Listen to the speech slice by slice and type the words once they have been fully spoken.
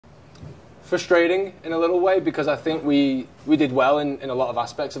frustrating in a little way because I think we did well in a lot of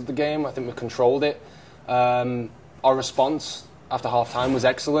aspects of the game. I think we controlled it. Our response after half-time was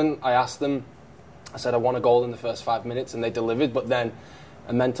excellent. I asked them, I said I want a goal in the first 5 minutes, and they delivered, but then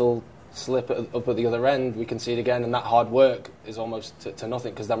a mental slip up at the other end, we concede again, and that hard work is almost to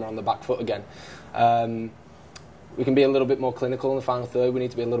nothing because then we're on the back foot again. We can be a little bit more clinical in the final third. We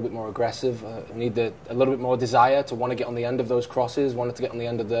need to be a little bit more aggressive. We need a little bit more desire to want to get on the end of those crosses, wanted to get on the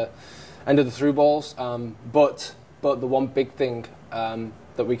end of the through balls. But the one big thing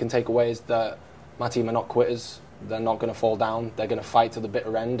that we can take away is that my team are not quitters. They're not going to fall down. They're going to fight to the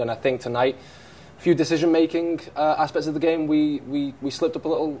bitter end. And I think tonight, a few decision-making aspects of the game we slipped up a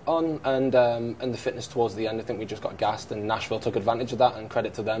little on, and the fitness towards the end, I think we just got gassed, and Nashville took advantage of that, and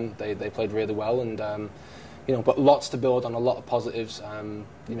credit to them. They played really well, and but lots to build on, a lot of positives.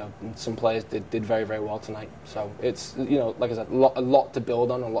 Some players did very, very well tonight. So it's, like I said, a lot to build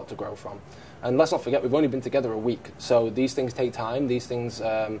on, a lot to grow from. And let's not forget, we've only been together a week. So these things take time. These things,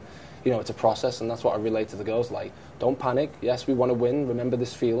 it's a process, and that's what I relate to the girls. Like, don't panic. Yes, we want to win. Remember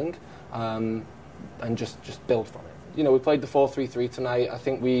this feeling, and just build from it. We played the 4-3-3 tonight. I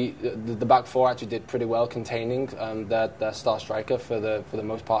think the back four actually did pretty well containing their star striker for the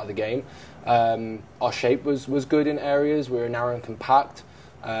most part of the game. Our shape was good in areas. We were narrow and compact.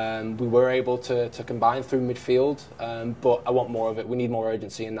 We were able to combine through midfield, but I want more of it. We need more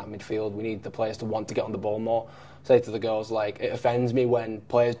urgency in that midfield. We need the players to want to get on the ball more. Say to the girls, like, it offends me when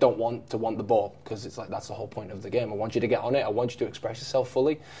players don't want the ball, because it's like that's the whole point of the game. I want you to get on it. I want you to express yourself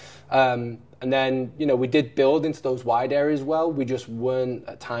fully. And then, we did build into those wide areas well. We just weren't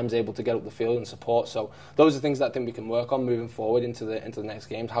at times able to get up the field and support. So those are things that I think we can work on moving forward into the next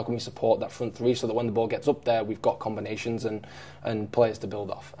games. How can we support that front three so that when the ball gets up there, we've got combinations and players to build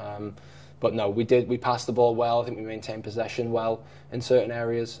off. But no, we passed the ball well. I think we maintained possession well in certain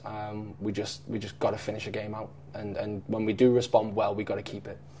areas. We just got to finish a game out. And when we do respond well, we got to keep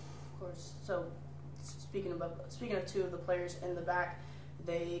it. Of course. So speaking of two of the players in the back,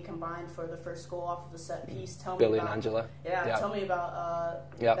 they combined for the first goal off of the set piece. Tell me Billy about, and Angela. Yeah, tell me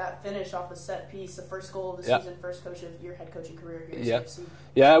about that finish off the set piece, the first goal of the season, first coach of your head coaching career here at CFC.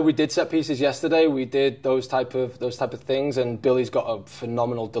 Yeah, we did set pieces yesterday. We did those type of things, and Billy's got a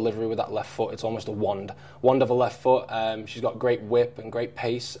phenomenal delivery with that left foot. It's almost a wand of a left foot. She's got great whip and great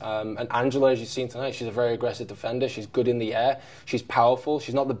pace. And Angela, as you've seen tonight, she's a very aggressive defender. She's good in the air. She's powerful.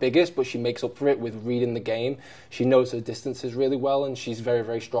 She's not the biggest, but she makes up for it with reading the game. She knows her distances really well, and she's very,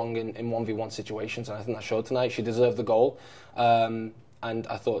 very strong in 1v1 situations. And I think that showed tonight. She deserved the goal. And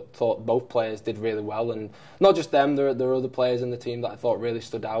I thought both players did really well, and not just them. There are other players in the team that I thought really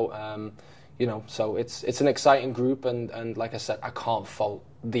stood out. So it's an exciting group, and like I said, I can't fault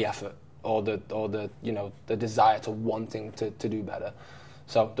the effort or the desire to wanting to do better.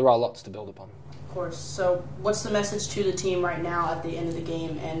 So there are lots to build upon. Of course. So what's the message to the team right now at the end of the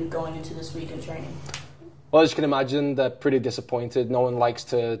game and going into this week in training? Well, as you can imagine, they're pretty disappointed. No one likes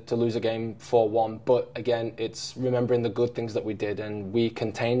to lose a game 4-1. But again, it's remembering the good things that we did. And we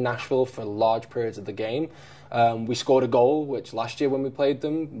contained Nashville for large periods of the game. We scored a goal, which last year when we played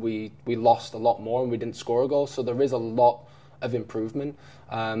them, we lost a lot more and we didn't score a goal. So there is a lot of improvement.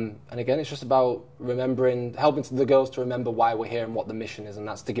 And again, it's just about helping the girls to remember why we're here and what the mission is. And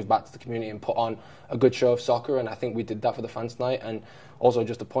that's to give back to the community and put on a good show of soccer. And I think we did that for the fans tonight. And also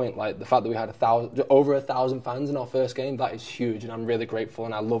just a point, like the fact that we had over 1,000 fans in our first game, that is huge. And I'm really grateful.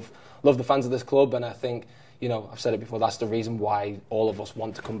 And I love the fans of this club. And I think, I've said it before, that's the reason why all of us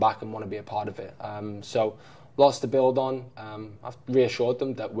want to come back and want to be a part of it. So lots to build on. I've reassured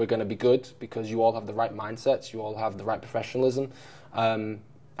them that we're going to be good because you all have the right mindsets, you all have the right professionalism, and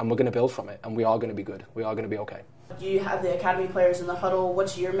we're going to build from it, and we are going to be good. We are going to be okay. You have the academy players in the huddle.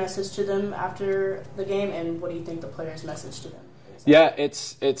 What's your message to them after the game, and what do you think the players' message to them? Yeah,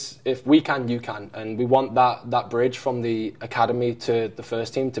 it's if we can, you can, and we want that bridge from the academy to the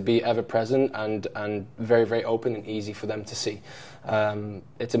first team to be ever present and very, very open and easy for them to see.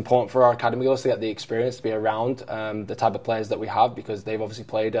 It's important for our academy girls to get the experience to be around the type of players that we have, because they've obviously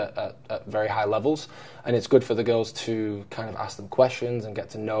played at very high levels, and it's good for the girls to kind of ask them questions and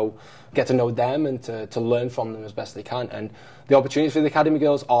get to know them and to learn from them as best they can. And the opportunities for the academy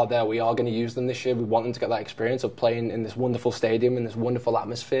girls are there. We are going to use them this year. We want them to get that experience of playing in this wonderful stadium, in this wonderful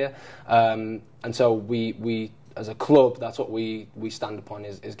atmosphere. And so we as a club, that's what we stand upon,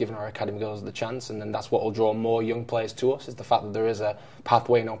 is giving our academy girls the chance, and then that's what will draw more young players to us, is the fact that there is a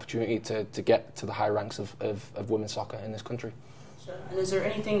pathway and opportunity to get to the high ranks of women's soccer in this country. Sure. And is there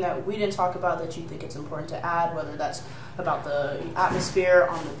anything that we didn't talk about that you think it's important to add, whether that's about the atmosphere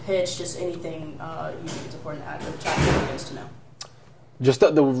on the pitch, just anything you think it's important to add for Chattanooga fans to know? just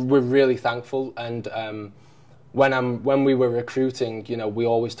that we're really thankful. And when we were recruiting, you know, we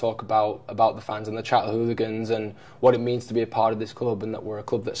always talk about the fans and the Chattanooga and what it means to be a part of this club, and that we're a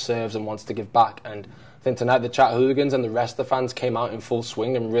club that serves and wants to give back. And I think tonight the Chattanooga and the rest of the fans came out in full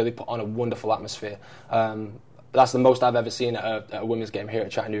swing and really put on a wonderful atmosphere. That's the most I've ever seen at a women's game here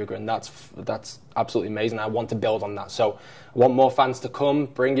at Chattanooga, and that's absolutely amazing. I want to build on that. So I want more fans to come.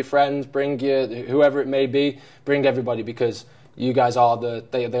 Bring your friends, bring your whoever it may be, bring everybody, because you guys are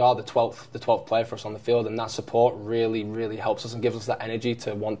they are the 12th player for us on the field, and that support really, really helps us and gives us that energy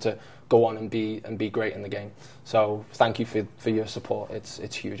to want to go on and be great in the game. So thank you for your support.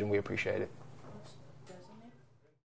 It's huge, and we appreciate it.